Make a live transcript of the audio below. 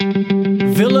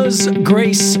Villas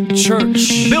Grace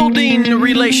Church. Building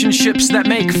relationships that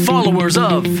make followers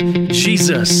of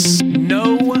Jesus.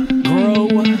 Know, grow,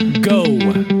 go.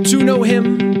 To know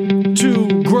Him,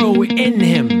 to grow in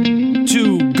Him,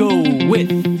 to go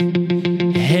with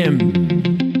Him.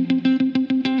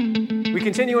 We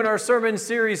continue in our sermon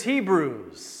series,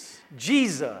 Hebrews.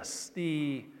 Jesus,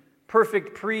 the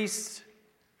perfect priest,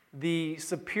 the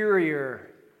superior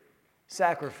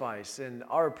sacrifice. And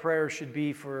our prayer should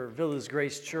be for Villas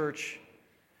Grace Church,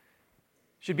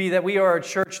 should be that we are a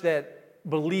church that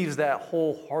believes that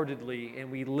wholeheartedly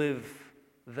and we live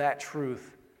that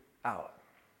truth out.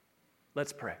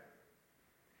 Let's pray.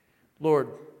 Lord,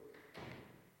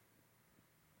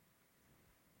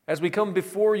 as we come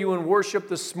before you in worship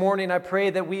this morning, I pray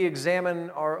that we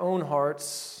examine our own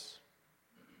hearts.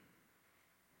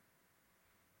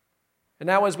 And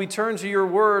now as we turn to your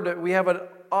word, we have an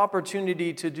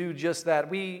opportunity to do just that.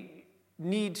 We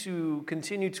need to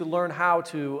continue to learn how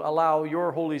to allow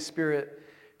your Holy Spirit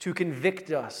to convict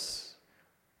us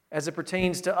as it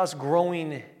pertains to us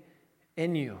growing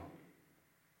in you.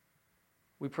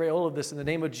 We pray all of this in the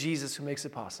name of Jesus who makes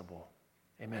it possible.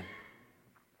 Amen.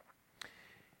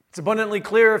 It's abundantly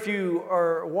clear if you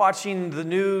are watching the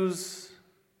news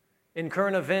in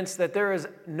current events that there is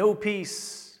no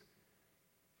peace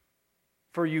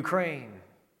for Ukraine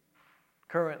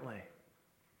currently.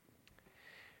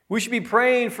 We should be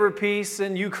praying for peace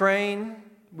in Ukraine.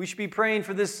 We should be praying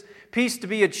for this peace to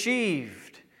be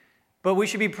achieved. But we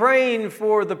should be praying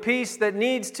for the peace that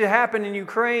needs to happen in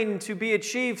Ukraine to be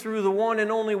achieved through the one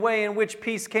and only way in which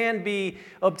peace can be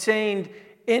obtained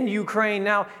in Ukraine.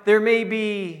 Now, there may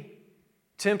be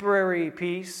temporary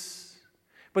peace,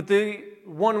 but the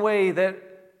one way that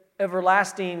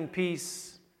everlasting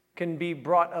peace can be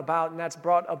brought about, and that's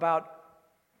brought about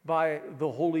by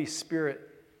the Holy Spirit,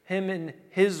 Him and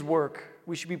His work.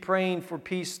 We should be praying for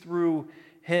peace through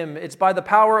Him. It's by the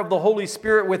power of the Holy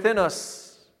Spirit within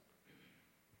us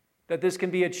that this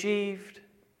can be achieved.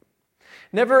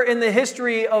 Never in the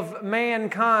history of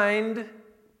mankind,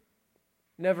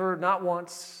 never, not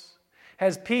once,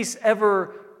 has peace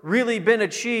ever really been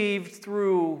achieved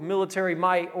through military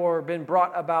might or been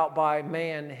brought about by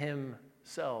man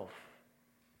himself.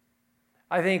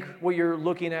 I think what you're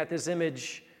looking at, this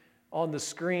image on the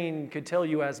screen, could tell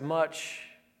you as much.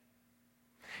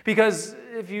 Because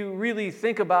if you really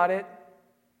think about it,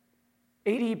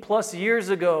 80 plus years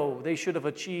ago, they should have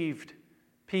achieved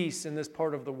peace in this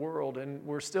part of the world, and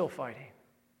we're still fighting.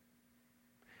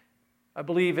 I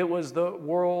believe it was the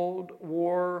World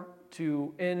War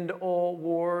to end all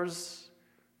wars,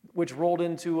 which rolled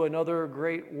into another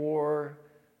great war,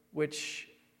 which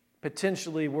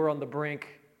potentially we're on the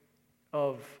brink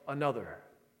of another.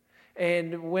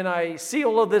 And when I see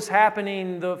all of this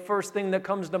happening, the first thing that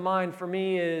comes to mind for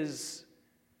me is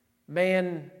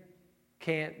man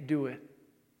can't do it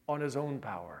on his own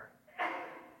power.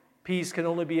 Peace can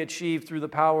only be achieved through the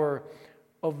power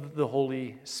of the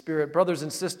Holy Spirit. Brothers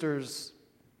and sisters,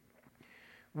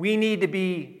 we need to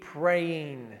be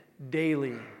praying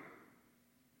daily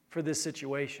for this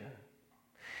situation.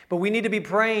 But we need to be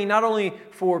praying not only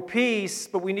for peace,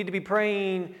 but we need to be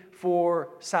praying for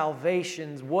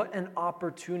salvations. What an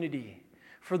opportunity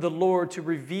for the Lord to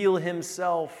reveal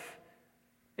Himself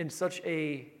in such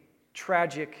a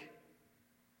tragic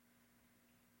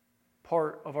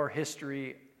part of our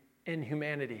history in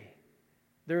humanity.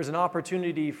 There is an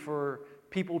opportunity for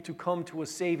people to come to a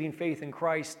saving faith in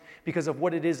Christ because of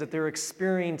what it is that they're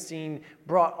experiencing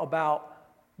brought about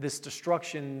this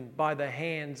destruction by the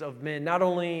hands of men, not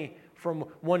only from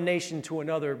one nation to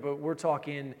another, but we're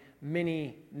talking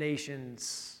many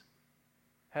nations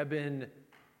have been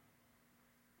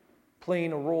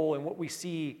playing a role in what we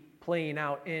see playing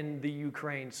out in the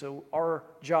Ukraine. So our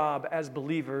job as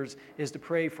believers is to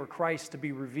pray for Christ to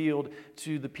be revealed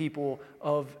to the people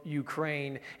of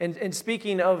Ukraine. And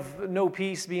speaking of no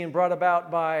peace being brought about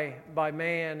by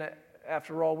man,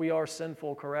 after all, we are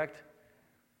sinful, correct?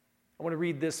 I want to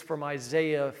read this from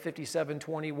Isaiah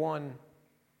 57:21.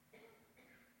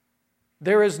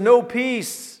 There is no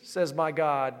peace, says my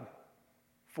God,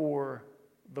 for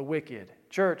the wicked.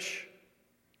 Church,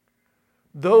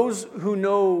 those who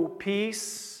know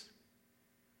peace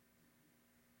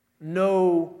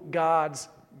know God's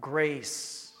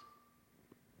grace.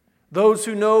 Those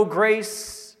who know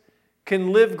grace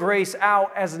can live grace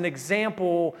out as an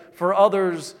example for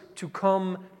others to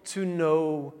come to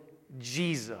know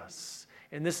Jesus.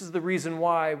 And this is the reason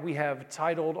why we have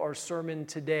titled our sermon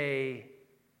today,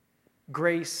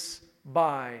 Grace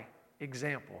by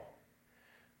Example.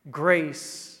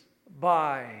 Grace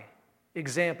by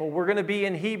example. We're going to be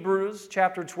in Hebrews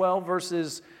chapter 12,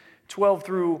 verses 12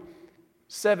 through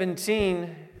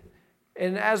 17.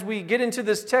 And as we get into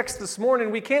this text this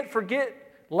morning, we can't forget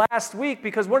last week,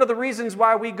 because one of the reasons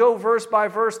why we go verse by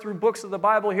verse through books of the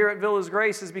Bible here at Villa's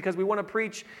Grace is because we want to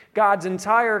preach God's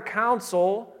entire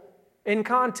counsel in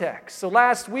context. So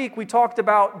last week we talked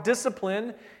about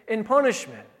discipline and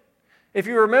punishment. If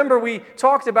you remember, we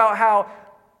talked about how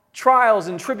trials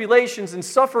and tribulations and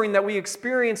suffering that we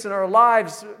experience in our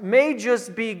lives may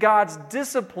just be God's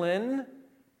discipline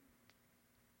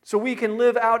so we can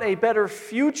live out a better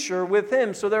future with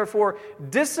Him. So therefore,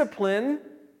 discipline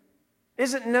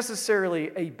isn't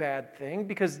necessarily a bad thing,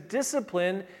 because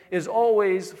discipline is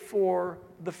always for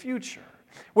the future.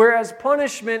 Whereas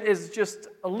punishment is just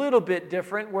a little bit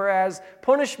different, whereas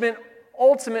punishment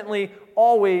ultimately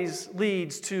always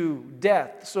leads to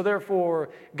death. So therefore,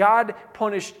 God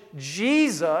punished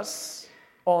Jesus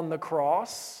on the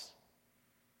cross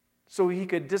so He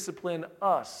could discipline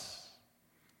us.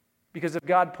 Because if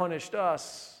God punished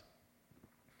us,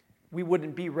 we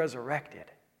wouldn't be resurrected.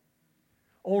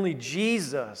 Only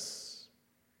Jesus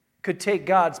could take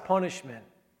God's punishment,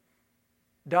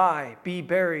 die, be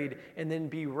buried, and then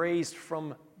be raised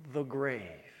from the grave.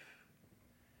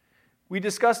 We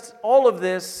discussed all of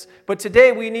this, but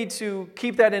today we need to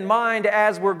keep that in mind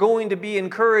as we're going to be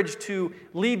encouraged to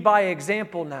lead by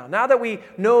example now. Now that we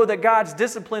know that God's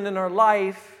discipline in our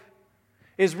life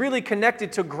is really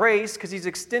connected to grace because He's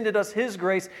extended us His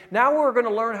grace, now we're going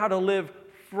to learn how to live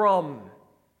from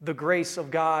the grace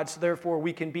of God, so therefore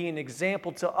we can be an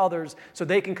example to others so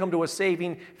they can come to a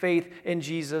saving faith in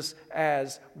Jesus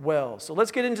as well. So let's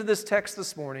get into this text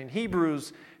this morning,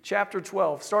 Hebrews chapter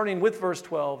 12, starting with verse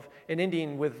 12 and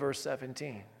ending with verse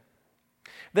 17.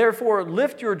 Therefore,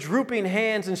 lift your drooping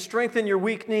hands and strengthen your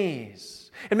weak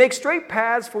knees, and make straight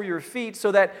paths for your feet,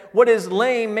 so that what is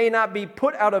lame may not be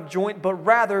put out of joint, but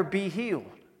rather be healed.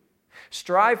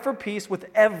 Strive for peace with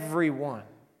everyone,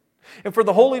 and for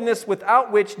the holiness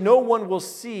without which no one will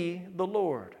see the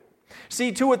Lord.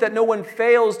 See to it that no one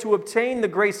fails to obtain the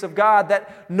grace of God,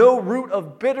 that no root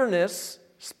of bitterness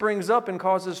springs up and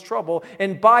causes trouble,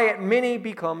 and by it many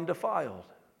become defiled.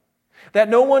 That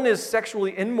no one is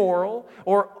sexually immoral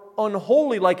or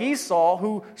unholy like Esau,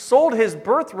 who sold his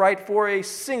birthright for a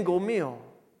single meal.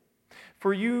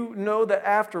 For you know that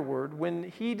afterward, when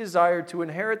he desired to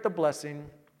inherit the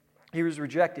blessing, he was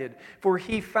rejected, for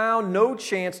he found no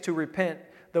chance to repent,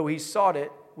 though he sought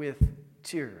it with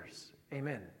tears.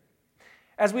 Amen.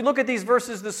 As we look at these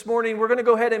verses this morning, we're going to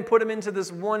go ahead and put them into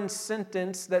this one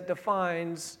sentence that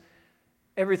defines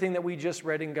everything that we just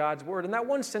read in God's Word. And that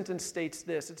one sentence states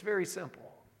this. It's very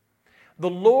simple. The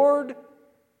Lord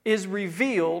is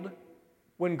revealed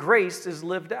when grace is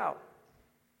lived out.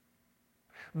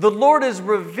 The Lord is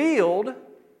revealed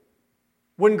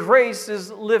when grace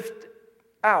is lived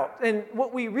out. And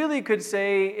what we really could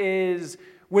say is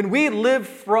when we live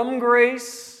from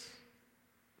grace,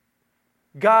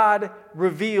 God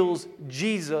reveals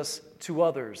Jesus to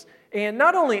others. And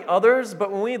not only others,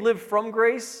 but when we live from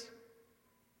grace,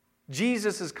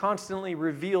 Jesus is constantly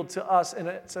revealed to us, and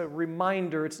it's a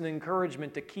reminder, it's an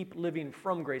encouragement to keep living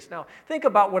from grace. Now, think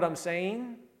about what I'm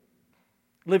saying.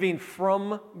 Living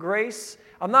from grace.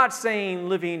 I'm not saying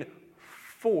living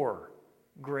for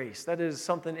grace. That is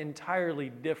something entirely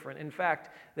different. In fact,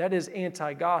 that is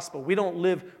anti-gospel. We don't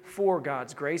live for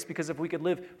God's grace, because if we could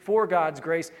live for God's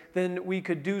grace, then we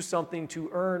could do something to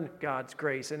earn God's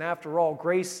grace. And after all,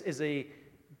 grace is a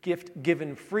gift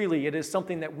given freely. It is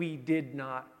something that we did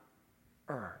not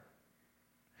earn.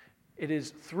 It is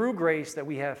through grace that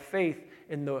we have faith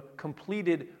in the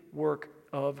completed work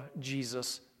of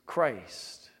Jesus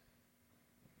Christ.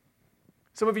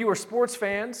 Some of you are sports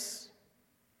fans.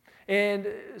 And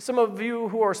some of you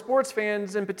who are sports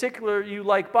fans in particular, you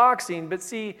like boxing. But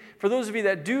see, for those of you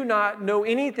that do not know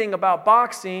anything about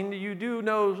boxing, you do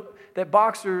know that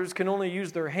boxers can only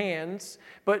use their hands.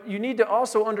 But you need to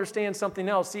also understand something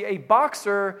else. See, a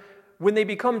boxer, when they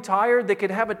become tired, they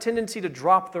could have a tendency to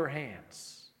drop their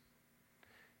hands.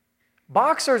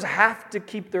 Boxers have to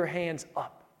keep their hands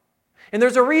up. And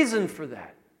there's a reason for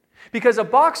that. Because a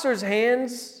boxer's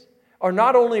hands are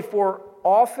not only for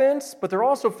offense, but they're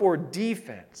also for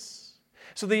defense.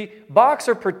 So the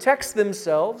boxer protects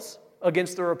themselves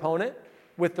against their opponent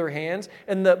with their hands,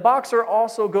 and the boxer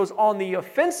also goes on the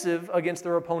offensive against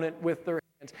their opponent with their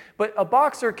hands. But a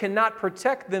boxer cannot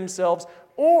protect themselves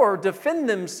or defend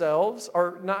themselves,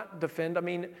 or not defend,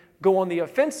 go on the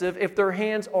offensive if their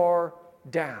hands are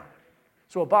down.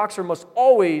 So a boxer must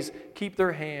always keep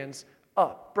their hands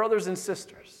up. Brothers and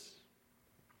sisters,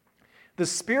 the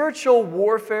spiritual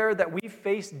warfare that we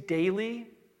face daily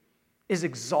is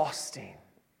exhausting.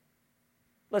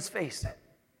 Let's face it.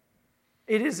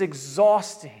 It is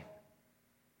exhausting.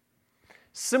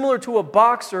 Similar to a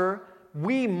boxer,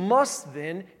 we must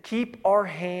then keep our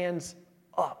hands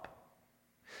up.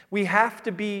 We have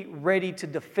to be ready to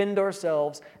defend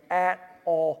ourselves at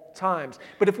all times.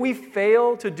 But if we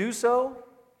fail to do so,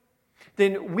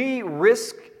 then we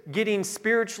risk getting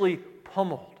spiritually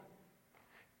pummeled.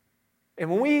 And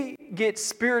when we get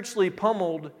spiritually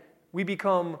pummeled, we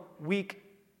become weak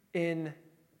in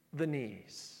the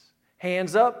knees.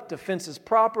 Hands up, defense is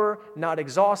proper, not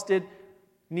exhausted,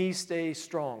 knees stay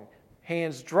strong.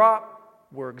 Hands drop,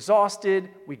 we're exhausted,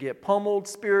 we get pummeled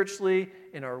spiritually,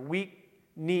 and our weak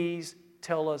knees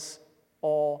tell us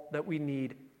all that we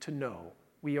need to know.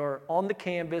 We are on the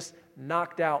canvas,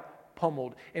 knocked out,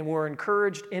 pummeled, and we're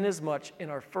encouraged inasmuch in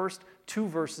our first 2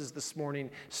 verses this morning,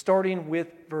 starting with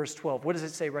verse 12. What does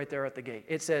it say right there at the gate?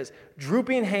 It says,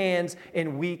 drooping hands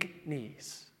and weak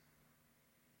knees.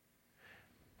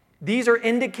 These are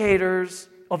indicators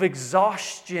of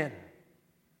exhaustion.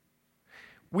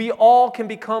 We all can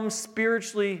become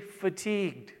spiritually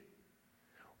fatigued.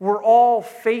 We're all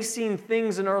facing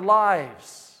things in our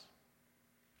lives.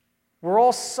 We're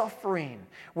all suffering.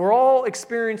 We're all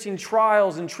experiencing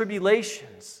trials and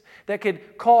tribulations that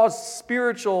could cause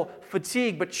spiritual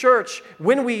fatigue. But church,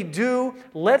 when we do,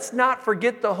 let's not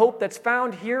forget the hope that's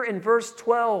found here in verse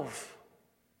 12.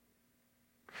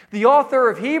 The author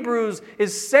of Hebrews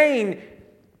is saying,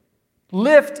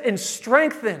 lift and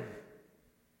strengthen.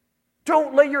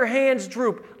 Don't let your hands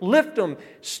droop. Lift them,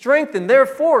 strengthen.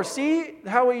 Therefore, see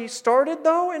how he started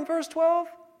though in verse 12?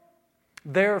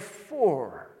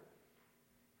 Therefore.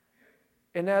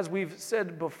 And as we've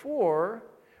said before,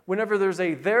 whenever there's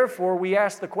a therefore, we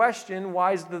ask the question,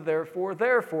 why is the therefore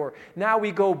therefore? Now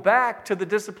we go back to the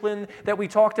discipline that we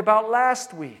talked about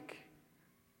last week.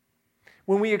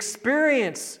 When we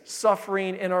experience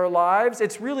suffering in our lives,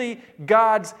 it's really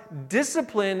God's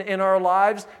discipline in our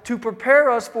lives to prepare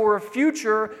us for a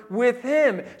future with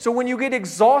Him. So when you get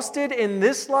exhausted in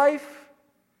this life,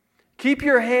 keep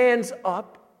your hands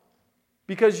up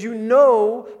because you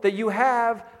know that you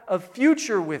have a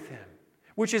future with Him,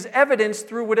 which is evidenced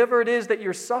through whatever it is that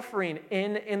you're suffering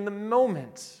in the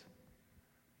moment.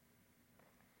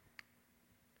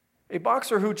 A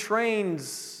boxer who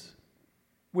trains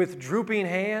with drooping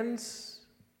hands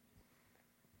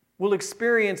will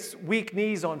experience weak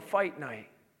knees on fight night.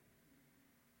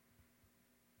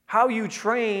 How you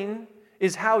train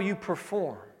is how you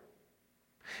perform.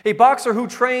 A boxer who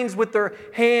trains with their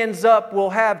hands up will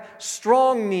have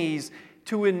strong knees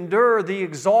to endure the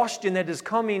exhaustion that is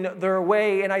coming their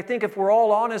way. And I think if we're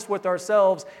all honest with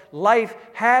ourselves, life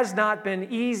has not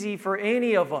been easy for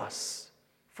any of us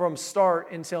from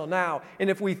start until now. And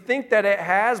if we think that it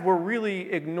has, we're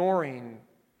really ignoring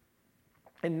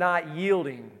and not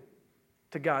yielding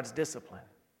to God's discipline.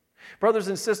 Brothers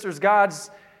and sisters,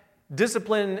 God's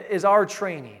discipline is our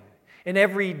training. And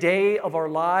every day of our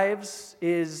lives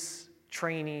is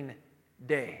training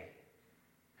day.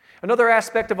 Another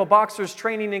aspect of a boxer's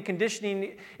training and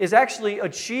conditioning is actually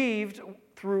achieved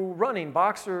through running.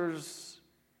 Boxers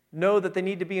know that they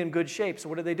need to be in good shape, so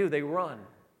what do? They run.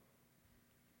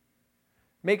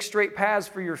 Make straight paths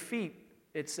for your feet,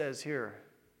 it says here.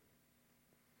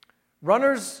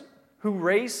 Runners who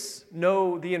race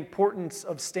know the importance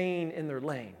of staying in their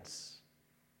lanes.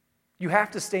 You have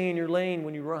to stay in your lane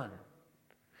when you run.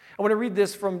 I want to read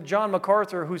this from John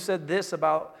MacArthur, who said this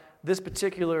about this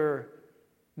particular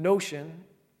notion.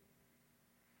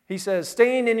 He says,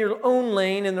 staying in your own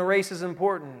lane in the race is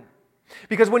important.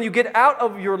 Because when you get out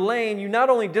of your lane, you not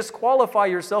only disqualify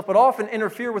yourself, but often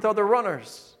interfere with other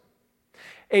runners.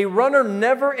 A runner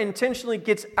never intentionally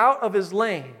gets out of his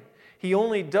lane. He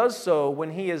only does so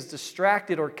when he is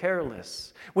distracted or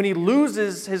careless, when he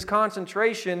loses his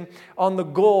concentration on the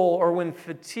goal, or when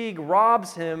fatigue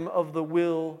robs him of the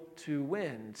will to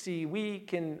win. See, we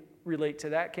can relate to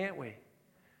that, can't we?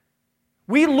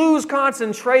 We lose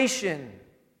concentration.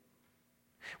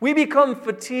 We become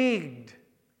fatigued.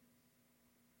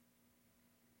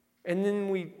 And then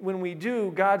when we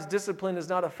do, God's discipline is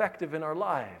not effective in our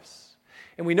lives.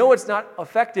 And we know it's not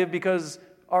effective because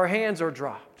our hands are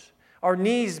dropped. Our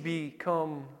knees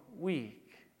become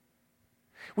weak.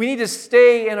 We need to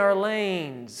stay in our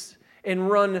lanes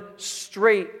and run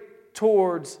straight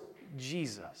towards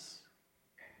Jesus.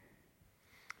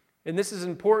 And this is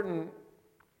important,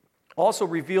 also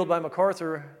revealed by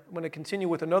MacArthur. I'm going to continue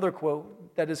with another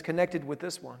quote that is connected with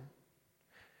this one.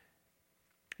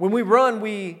 When we run,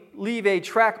 we leave a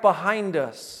track behind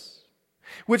us,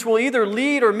 which will either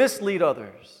lead or mislead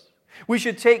others. We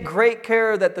should take great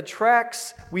care that the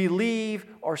tracks we leave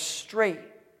are straight.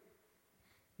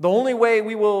 The only way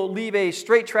we will leave a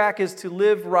straight track is to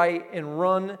live right and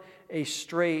run a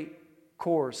straight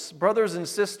course. Brothers and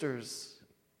sisters,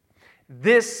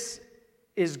 this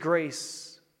is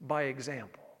grace by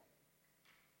example.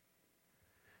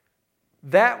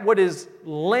 That what is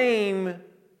lame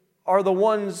are the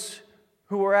ones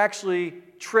who are actually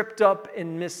tripped up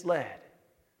and misled.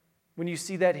 When you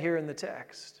see that here in the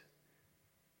text.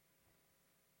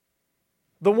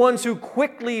 The ones who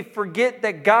quickly forget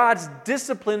that God's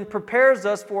discipline prepares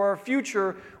us for our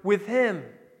future with Him.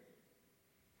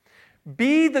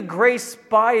 Be the grace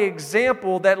by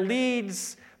example that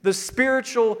leads the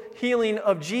spiritual healing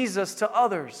of Jesus to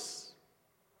others.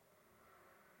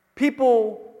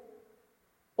 People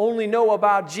only know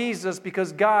about Jesus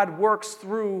because God works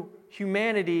through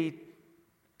humanity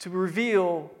to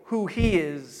reveal who He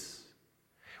is.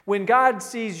 When God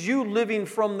sees you living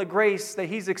from the grace that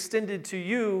He's extended to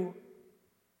you,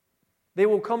 they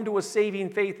will come to a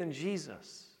saving faith in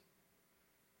Jesus.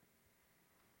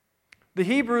 The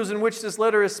Hebrews in which this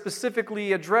letter is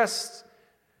specifically addressed,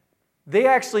 they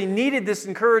actually needed this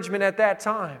encouragement at that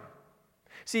time.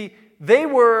 See, they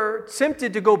were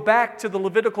tempted to go back to the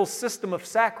Levitical system of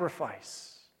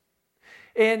sacrifice.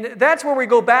 And that's where we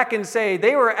go back and say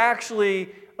they were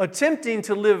actually attempting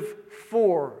to live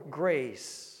for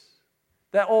grace.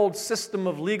 That old system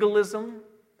of legalism.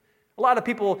 A lot of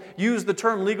people use the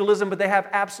term legalism, but they have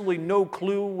absolutely no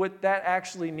clue what that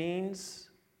actually means.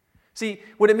 See,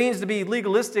 what it means to be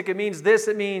legalistic, it means this.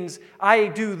 It means, I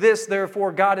do this,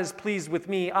 therefore God is pleased with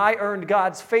me. I earned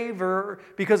God's favor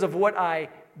because of what I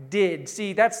did.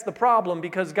 See, that's the problem,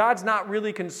 because God's not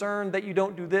really concerned that you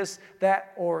don't do this,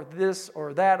 that, or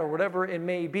that, or whatever it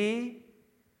may be.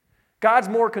 God's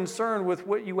more concerned with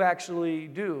what you actually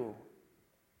do.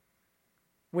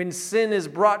 When sin is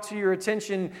brought to your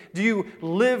attention, do you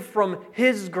live from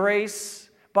His grace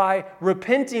by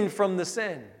repenting from the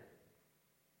sin?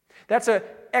 That's an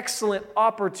excellent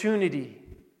opportunity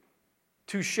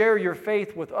to share your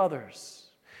faith with others.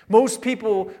 Most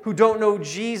people who don't know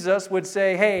Jesus would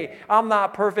say, hey, I'm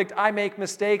not perfect, I make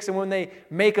mistakes. And when they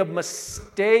make a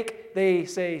mistake, they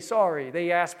say sorry.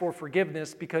 They ask for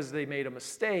forgiveness because they made a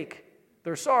mistake.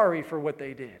 They're sorry for what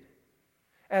they did.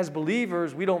 As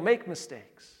believers, we don't make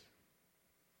mistakes.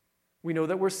 We know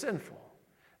that we're sinful.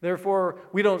 Therefore,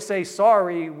 we don't say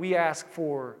sorry, we ask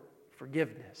for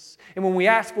forgiveness. And when we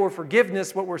ask for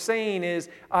forgiveness, what we're saying is,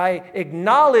 I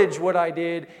acknowledge what I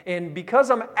did, and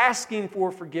because I'm asking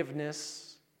for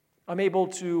forgiveness, I'm able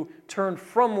to turn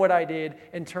from what I did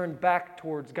and turn back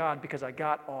towards God because I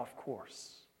got off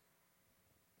course.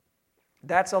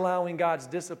 That's allowing God's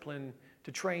discipline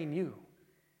to train you.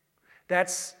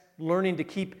 That's learning to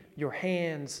keep your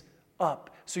hands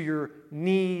up so your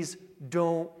knees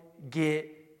don't get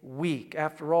weak.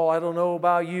 After all, I don't know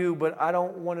about you, but I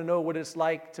don't want to know what it's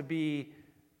like to be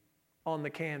on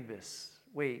the canvas.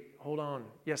 Wait, hold on.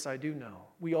 Yes, I do know.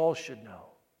 We all should know.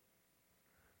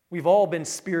 We've all been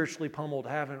spiritually pummeled,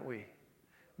 haven't we?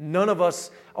 None of us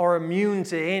are immune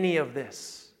to any of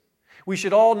this. We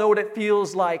should all know what it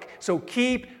feels like, so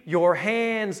keep your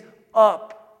hands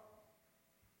up.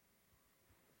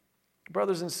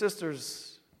 Brothers and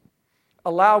sisters,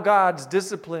 allow God's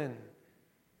discipline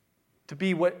to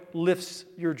be what lifts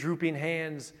your drooping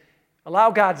hands.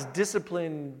 Allow God's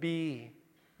discipline be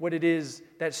what it is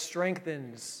that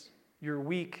strengthens your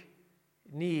weak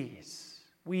knees.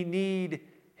 We need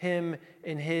Him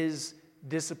in His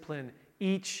discipline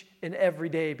each and every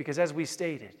day, because as we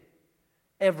stated,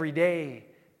 every day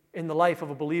in the life of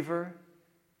a believer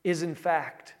is in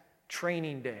fact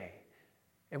training day.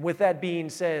 And with that being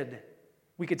said,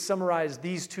 we could summarize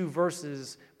these two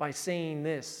verses by saying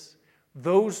this: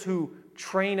 those who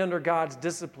train under God's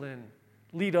discipline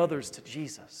lead others to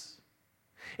Jesus.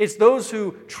 It's those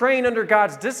who train under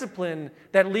God's discipline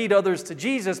that lead others to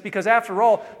Jesus, because after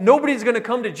all, nobody's going to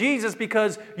come to Jesus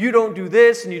because you don't do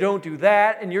this and you don't do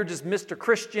that and you're just Mr.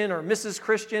 Christian or Mrs.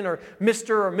 Christian or Mr.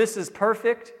 or Mrs.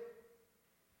 Perfect.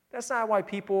 That's not why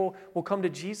people will come to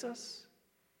Jesus.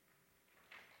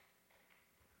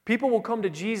 People will come to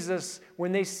Jesus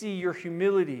when they see your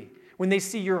humility, when they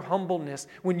see your humbleness,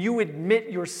 when you admit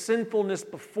your sinfulness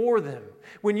before them,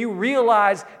 when you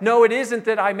realize, no, it isn't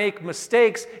that I make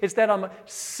mistakes, it's that I'm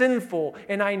sinful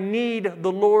and I need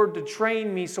the Lord to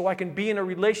train me so I can be in a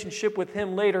relationship with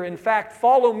Him later. In fact,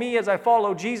 follow me as I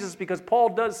follow Jesus, because Paul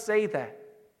does say that.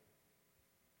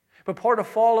 But part of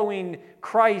following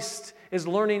Christ is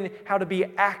learning how to be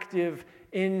active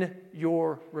in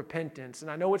your repentance.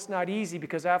 And I know it's not easy,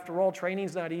 because after all,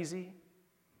 training's not easy.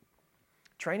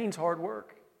 Training's hard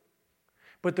work.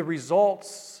 But the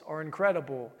results are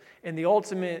incredible. And the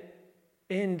ultimate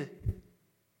end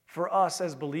for us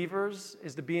as believers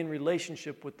is to be in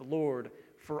relationship with the Lord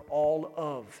for all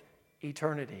of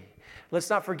eternity. Let's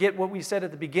not forget what we said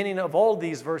at the beginning of all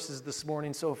these verses this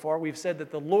morning so far. We've said that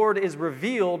the Lord is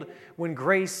revealed when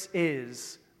grace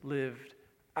is lived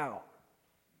out.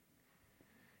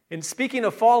 And speaking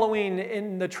of following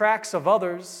in the tracks of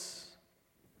others,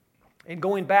 and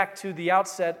going back to the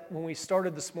outset when we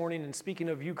started this morning and speaking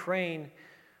of Ukraine,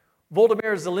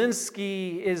 Volodymyr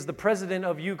Zelensky is the president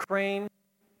of Ukraine.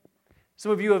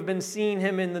 Some of you have been seeing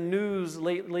him in the news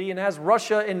lately, and as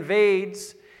Russia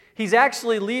invades, he's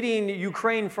actually leading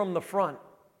Ukraine from the front.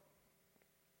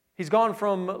 He's gone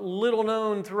from little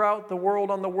known throughout the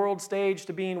world on the world stage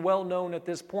to being well known at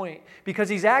this point because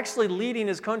he's actually leading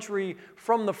his country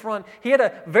from the front. He had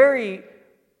a very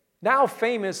now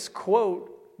famous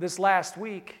quote this last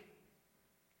week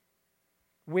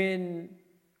when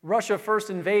Russia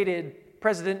first invaded.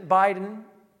 President Biden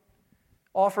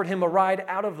offered him a ride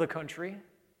out of the country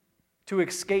to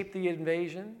escape the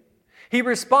invasion. He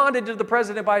responded to the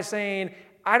president by saying,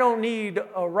 "I don't need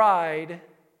a ride,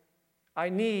 I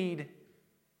need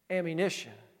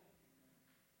ammunition."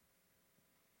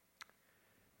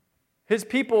 His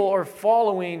people are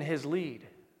following his lead.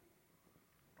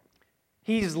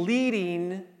 He's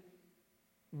leading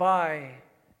by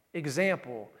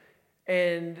example.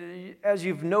 And as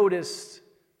you've noticed,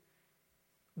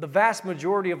 the vast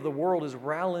majority of the world is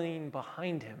rallying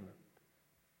behind him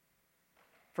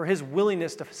for his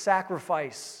willingness to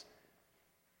sacrifice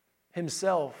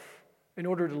himself in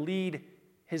order to lead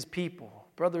his people.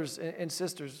 Brothers and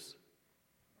sisters,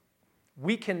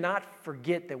 we cannot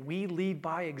forget that we lead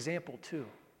by example too.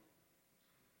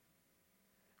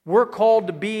 We're called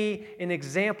to be an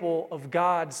example of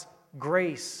God's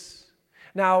grace.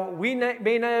 Now, we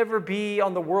may never be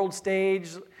on the world stage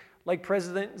like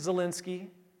President Zelensky.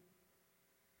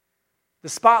 The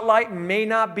spotlight may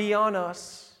not be on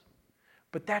us,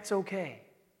 but that's okay.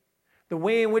 The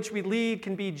way in which we lead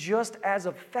can be just as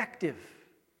effective.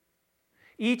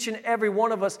 Each and every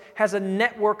one of us has a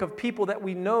network of people that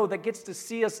we know that gets to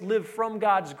see us live from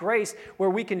God's grace, where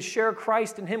we can share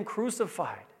Christ and Him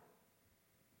crucified.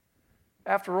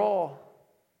 After all,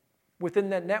 within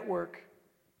that network,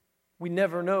 we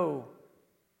never know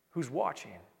who's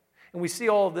watching. And we see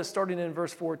all of this starting in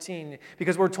verse 14,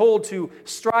 because we're told to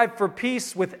strive for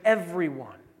peace with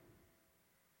everyone.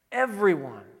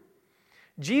 Everyone.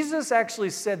 Jesus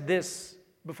actually said this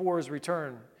before His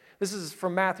return. This is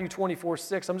from Matthew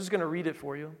 24:6. I'm just going to read it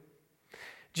for you.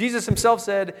 Jesus Himself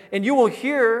said, "And you will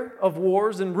hear of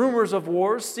wars and rumors of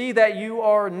wars. See that you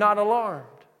are not alarmed.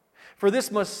 For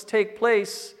this must take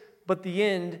place, but the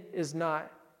end is not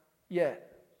yet."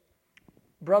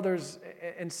 Brothers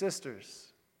and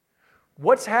sisters,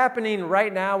 what's happening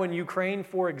right now in Ukraine,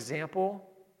 for example,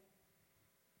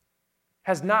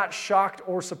 has not shocked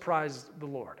or surprised the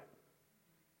Lord.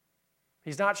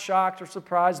 He's not shocked or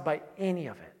surprised by any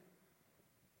of it.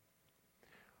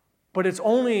 But it's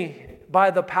only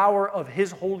by the power of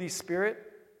His Holy Spirit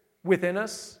within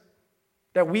us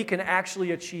that we can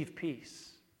actually achieve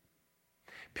peace.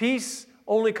 Peace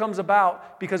only comes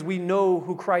about because we know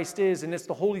who Christ is, and it's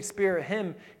the Holy Spirit,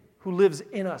 Him, who lives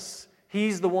in us.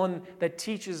 He's the one that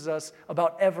teaches us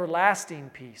about everlasting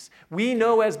peace. We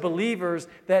know as believers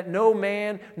that no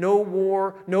man, no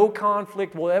war, no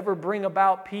conflict will ever bring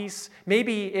about peace.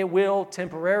 Maybe it will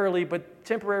temporarily, but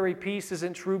temporary peace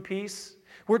isn't true peace.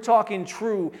 We're talking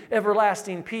true,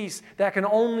 everlasting peace that can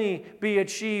only be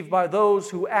achieved by those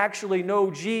who actually know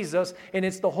Jesus, and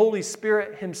it's the Holy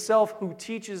Spirit Himself who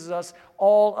teaches us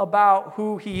all about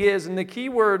who He is. And the key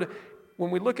word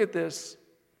when we look at this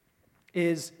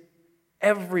is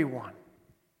everyone.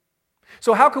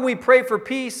 So how can we pray for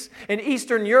peace in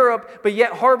Eastern Europe but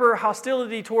yet harbor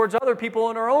hostility towards other people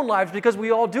in our own lives? Because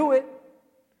we all do it.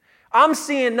 I'm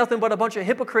seeing nothing but a bunch of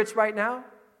hypocrites right now.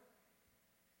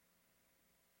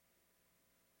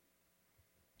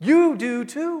 You do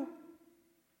too.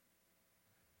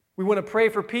 We want to pray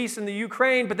for peace in the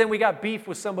Ukraine, but then we got beef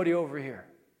with somebody over here.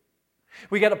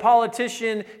 We got a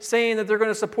politician saying that they're going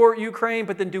to support Ukraine,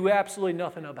 but then do absolutely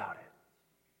nothing about it.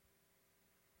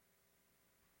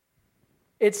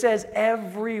 It says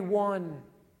everyone.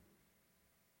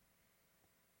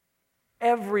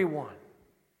 Everyone.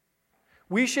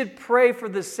 We should pray for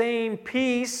the same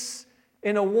peace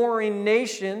in a warring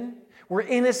nation where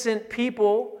innocent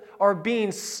people are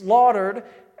being slaughtered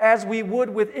as we would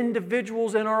with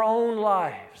individuals in our own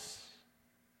lives.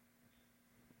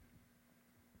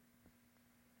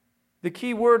 The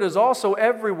key word is also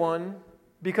everyone,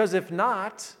 because if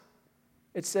not,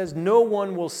 it says no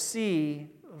one will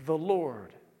see the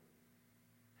Lord.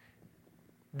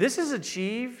 This is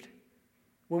achieved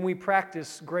when we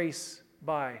practice grace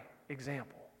by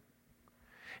example.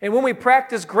 And when we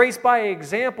practice grace by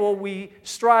example, we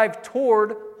strive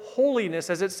toward holiness,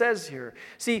 as it says here.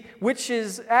 See, which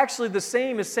is actually the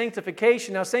same as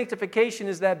sanctification. Now, sanctification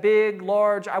is that big,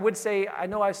 large, I would say, I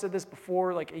know I said this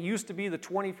before, like it used to be the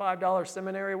 $25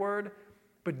 seminary word,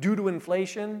 but due to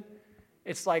inflation,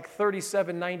 it's like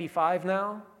 $37.95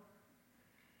 now.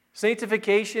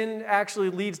 Sanctification actually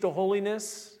leads to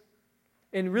holiness.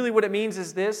 And really what it means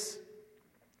is this.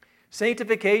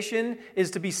 Sanctification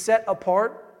is to be set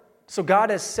apart. So God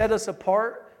has set us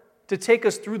apart to take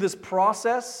us through this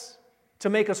process to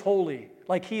make us holy,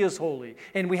 like He is holy.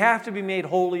 And we have to be made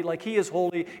holy like He is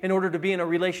holy in order to be in a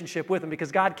relationship with Him,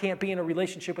 because God can't be in a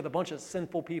relationship with a bunch of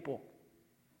sinful people.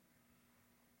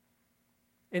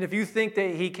 And if you think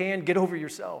that He can, get over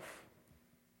yourself.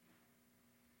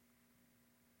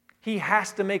 He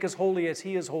has to make us holy as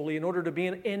He is holy in order to be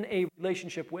in a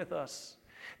relationship with us.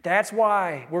 That's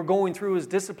why we're going through His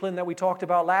discipline that we talked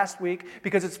about last week,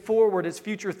 because it's forward, it's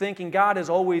future thinking. God is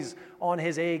always on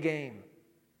His A game.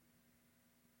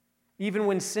 Even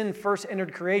when sin first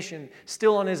entered creation,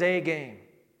 still on His A game.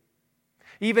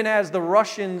 Even as the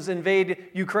Russians invade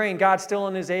Ukraine, God's still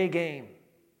on His A game.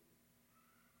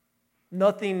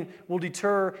 Nothing will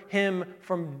deter Him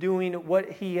from doing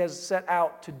what He has set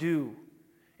out to do.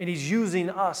 And He's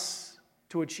using us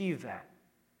to achieve that.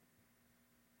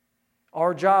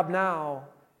 Our job now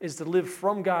is to live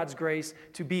from God's grace,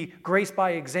 to be grace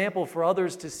by example for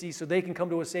others to see so they can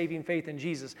come to a saving faith in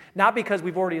Jesus. Not because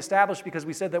we've already established, because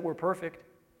we said that we're perfect.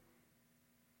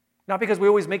 Not because we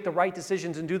always make the right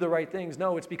decisions and do the right things.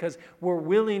 No, it's because we're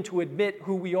willing to admit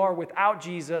who we are without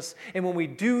Jesus. And when we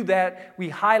do that, we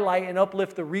highlight and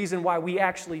uplift the reason why we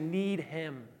actually need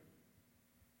Him.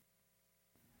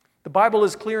 The Bible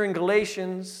is clear in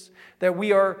Galatians that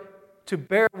we are to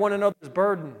bear one another's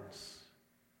burdens.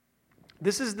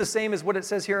 This is the same as what it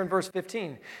says here in verse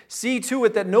 15. See to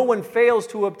it that no one fails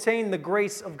to obtain the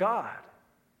grace of God.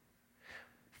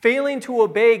 Failing to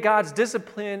obey God's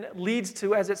discipline leads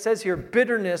to, as it says here,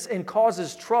 bitterness and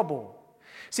causes trouble.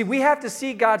 See, we have to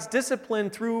see God's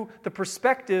discipline through the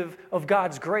perspective of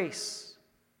God's grace.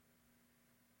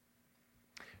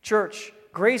 Church,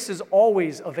 grace is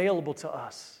always available to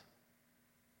us.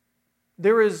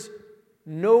 There is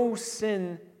no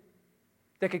sin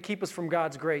that could keep us from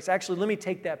God's grace. Actually, let me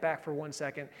take that back for 1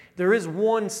 second. There is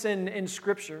one sin in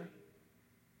Scripture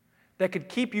that could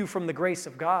keep you from the grace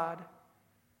of God.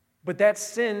 But that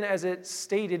sin, as it's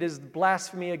stated, is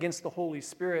blasphemy against the Holy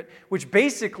Spirit, which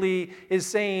basically is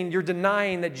saying you're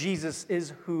denying that Jesus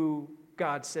is who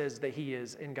God says that He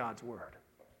is in God's Word.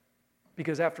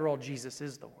 Because after all, Jesus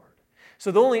is the Word. So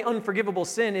the only unforgivable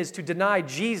sin is to deny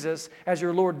Jesus as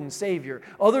your Lord and Savior.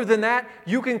 Other than that,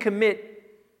 you can commit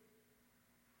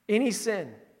any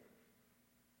sin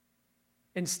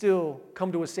and still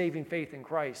come to a saving faith in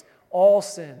Christ. All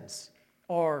sins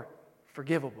are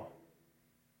forgivable.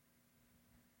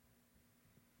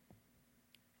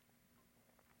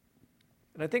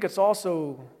 And I think it's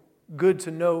also good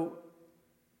to note,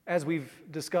 as we've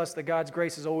discussed, that God's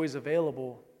grace is always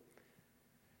available.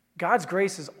 God's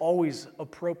grace is always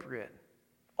appropriate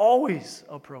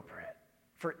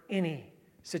for any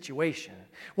situation.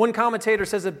 One commentator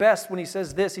says it best when he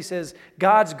says this. He says,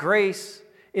 God's grace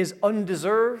is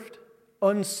undeserved,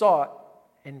 unsought,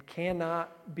 and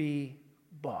cannot be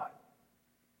bought.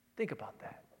 Think about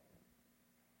that.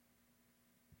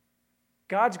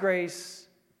 God's grace,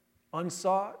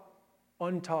 unsought,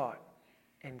 untaught,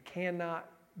 and cannot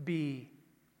be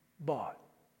bought.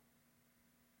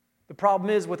 The problem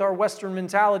is with our Western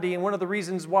mentality, and one of the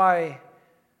reasons why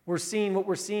we're seeing what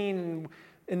we're seeing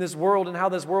in this world and how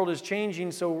this world is changing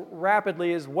so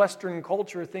rapidly is Western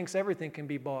culture thinks everything can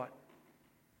be bought.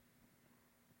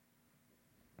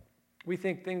 We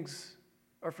think things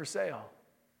are for sale.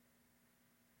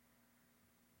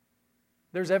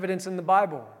 There's evidence in the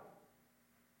Bible.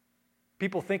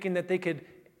 People thinking that they could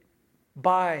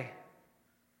buy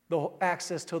the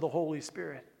access to the Holy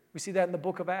Spirit. We see that in the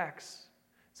book of Acts.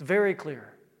 It's very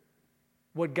clear.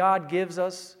 What God gives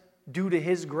us due to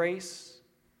His grace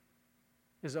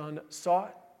is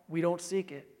unsought. We don't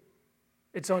seek it.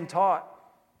 It's untaught.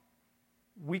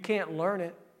 We can't learn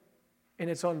it. And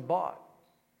it's unbought.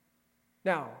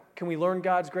 Now, can we learn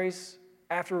God's grace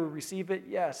after we receive it?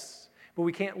 Yes. But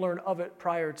we can't learn of it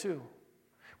prior to.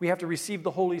 We have to receive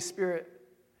the Holy Spirit.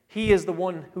 He is the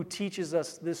one who teaches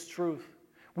us this truth.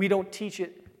 We don't teach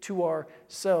it to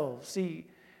ourselves. See,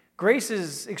 grace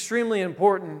is extremely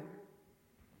important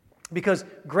because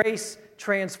grace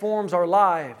transforms our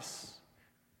lives.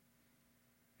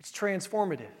 It's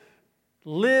transformative.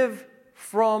 Live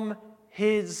from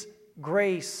His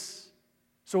grace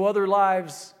so other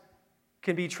lives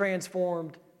can be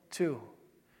transformed too.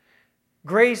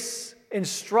 Grace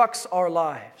instructs our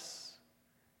lives.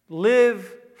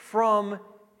 Live from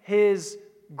His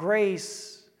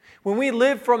grace. When we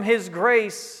live from His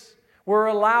grace, we're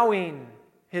allowing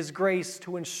His grace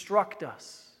to instruct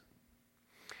us.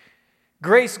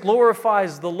 Grace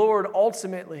glorifies the Lord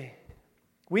ultimately.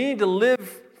 We need to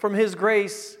live from His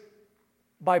grace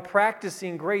by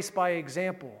practicing grace by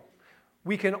example.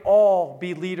 We can all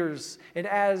be leaders, and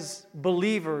as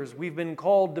believers, we've been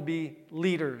called to be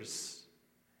leaders,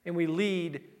 and we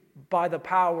lead by the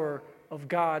power of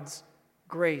God's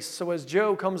grace. So as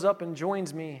Joe comes up and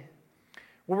joins me,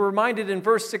 we're reminded in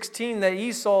verse 16 that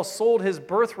Esau sold his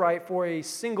birthright for a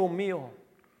single meal.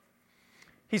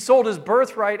 He sold his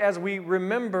birthright, as we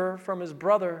remember from his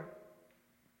brother,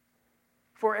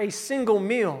 for a single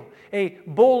meal, a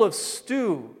bowl of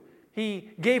stew. He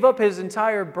gave up his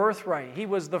entire birthright. He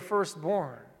was the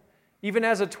firstborn. Even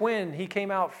as a twin, he came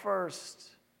out first.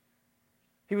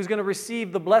 He was going to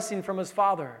receive the blessing from his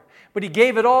father, but he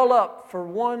gave it all up for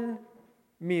one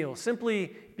meal,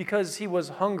 simply because he was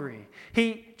hungry.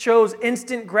 He chose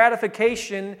instant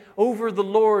gratification over the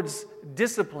Lord's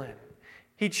discipline.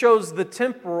 He chose the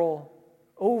temporal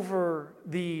over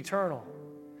the eternal.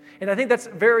 And I think that's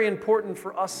very important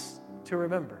for us to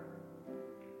remember.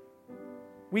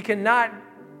 We cannot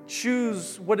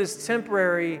choose what is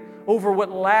temporary over what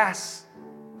lasts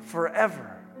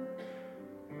forever.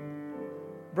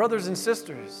 Brothers and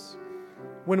sisters,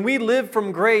 when we live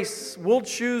from grace, we'll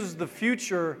choose the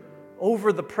future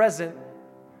over the present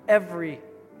every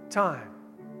time.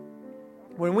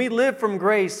 When we live from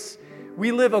grace,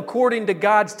 we live according to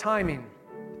God's timing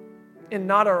and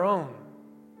not our own.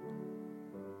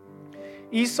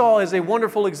 Esau is a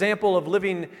wonderful example of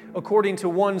living according to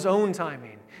one's own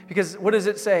timing. Because what does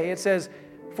it say? It says,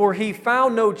 "For he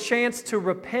found no chance to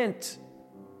repent,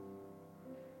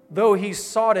 though he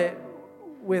sought it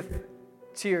with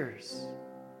tears."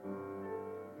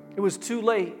 It was too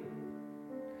late.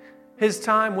 His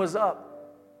time was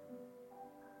up.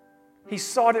 He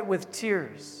sought it with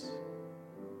tears,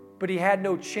 but he had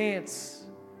no chance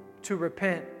to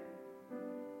repent.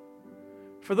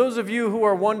 For those of you who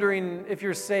are wondering if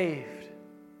you're saved,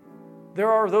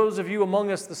 there are those of you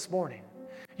among us this morning.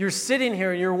 You're sitting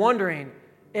here and you're wondering,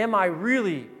 am I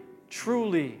really,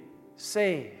 truly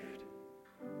saved?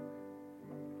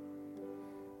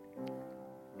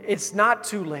 It's not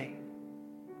too late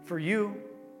for you.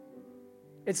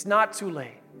 It's not too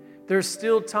late. There's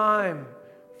still time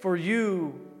for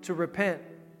you to repent.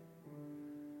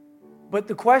 But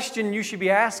the question you should be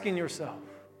asking yourself,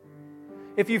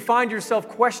 if you find yourself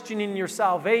questioning your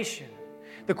salvation,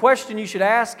 the question you should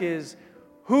ask is,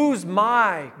 who's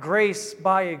my grace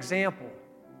by example?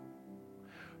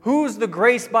 Who's the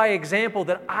grace by example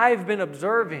that I've been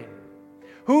observing?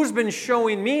 Who's been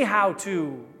showing me how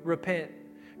to repent?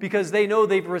 Because they know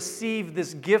they've received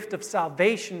this gift of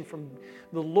salvation from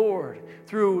the Lord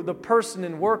through the person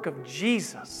and work of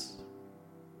Jesus.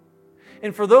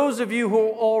 And for those of you who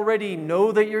already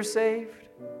know that you're saved,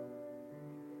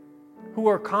 who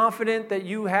are confident that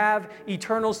you have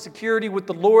eternal security with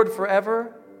the Lord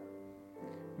forever,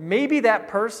 maybe that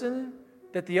person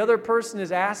that the other person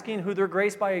is asking who their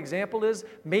grace by example is,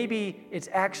 maybe it's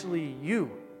actually you.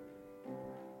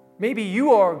 Maybe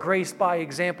you are grace by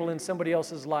example in somebody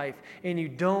else's life and you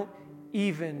don't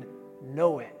even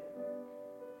know it.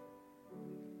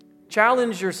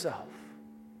 Challenge yourself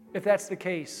if that's the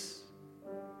case.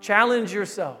 Challenge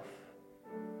yourself.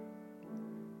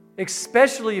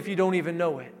 Especially if you don't even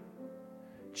know it.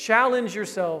 Challenge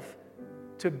yourself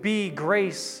to be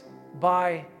grace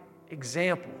by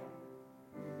example.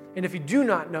 And if you do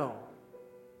not know,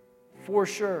 for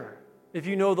sure, if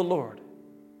you know the Lord,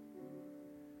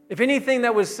 if anything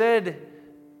that was said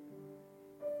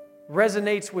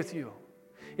resonates with you,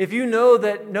 if you know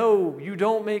that no, you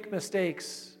don't make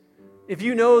mistakes, if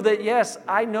you know that yes,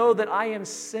 I know that I am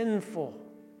sinful,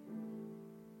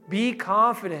 be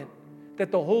confident that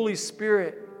the Holy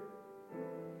Spirit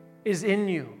is in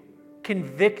you,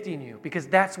 convicting you, because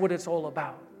that's what it's all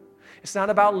about. It's not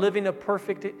about living a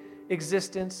perfect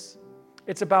existence.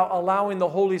 It's about allowing the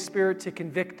Holy Spirit to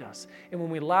convict us. And when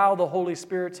we allow the Holy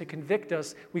Spirit to convict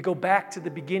us, we go back to the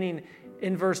beginning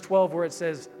in verse 12 where it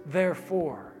says,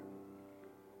 therefore.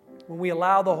 When we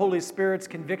allow the Holy Spirit's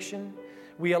conviction,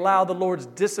 we allow the Lord's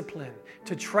discipline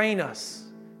to train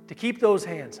us to keep those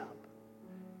hands up.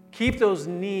 Keep those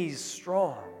knees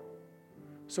strong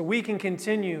so we can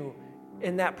continue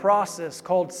in that process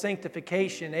called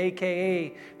sanctification,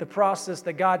 aka the process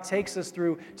that God takes us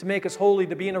through to make us holy,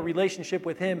 to be in a relationship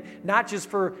with Him, not just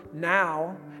for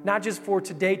now, not just for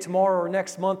today, tomorrow, or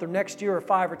next month, or next year, or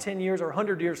 5 or 10 years, or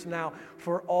 100 years from now,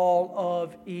 for all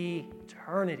of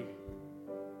eternity.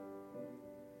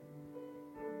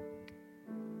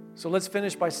 So let's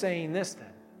finish by saying this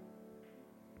then.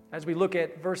 As we look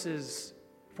at verses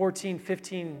 14,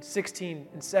 15, 16,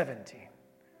 and 17.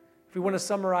 If we want to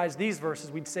summarize these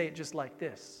verses, we'd say it just like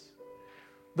this.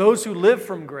 Those who live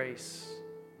from grace,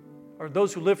 or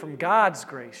those who live from God's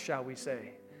grace, shall we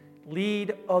say,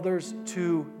 lead others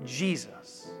to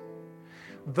Jesus.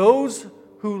 Those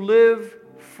who live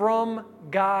from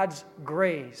God's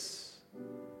grace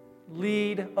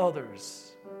lead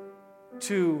others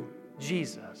to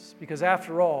Jesus. Because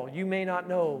after all, you may not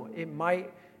know, it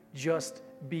might just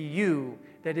be you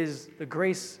that is the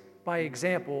grace by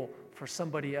example for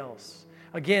somebody else.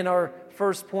 Again, our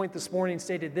first point this morning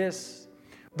stated this: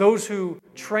 those who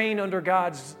train under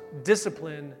God's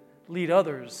discipline lead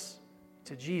others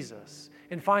to Jesus.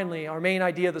 And finally, our main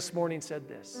idea this morning said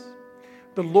this: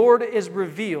 the Lord is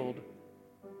revealed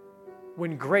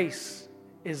when grace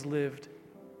is lived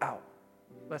out.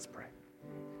 Let's pray.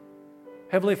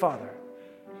 Heavenly Father,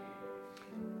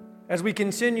 as we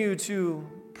continue to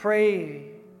pray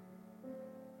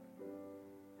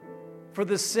for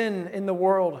the sin in the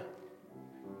world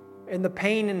and the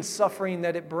pain and suffering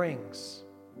that it brings,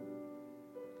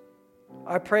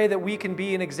 I pray that we can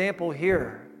be an example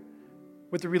here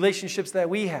with the relationships that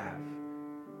we have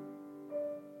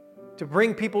to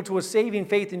bring people to a saving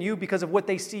faith in You because of what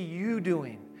they see You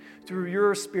doing through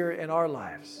Your Spirit in our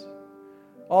lives.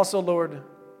 Also, Lord,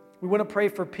 we want to pray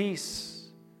for peace,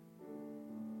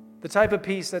 the type of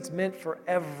peace that's meant for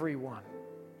everyone.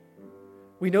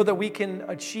 We know that we can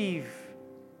achieve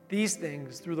these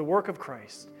things through the work of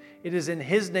Christ. It is in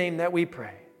His name that we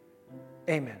pray.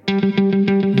 Amen.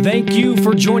 Thank you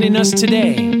for joining us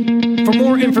today. For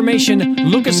more information,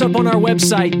 look us up on our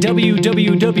website,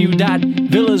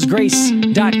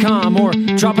 www.villasgrace.com, or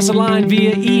drop us a line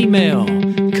via email,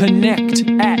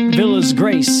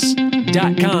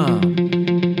 connect@villasgrace.com.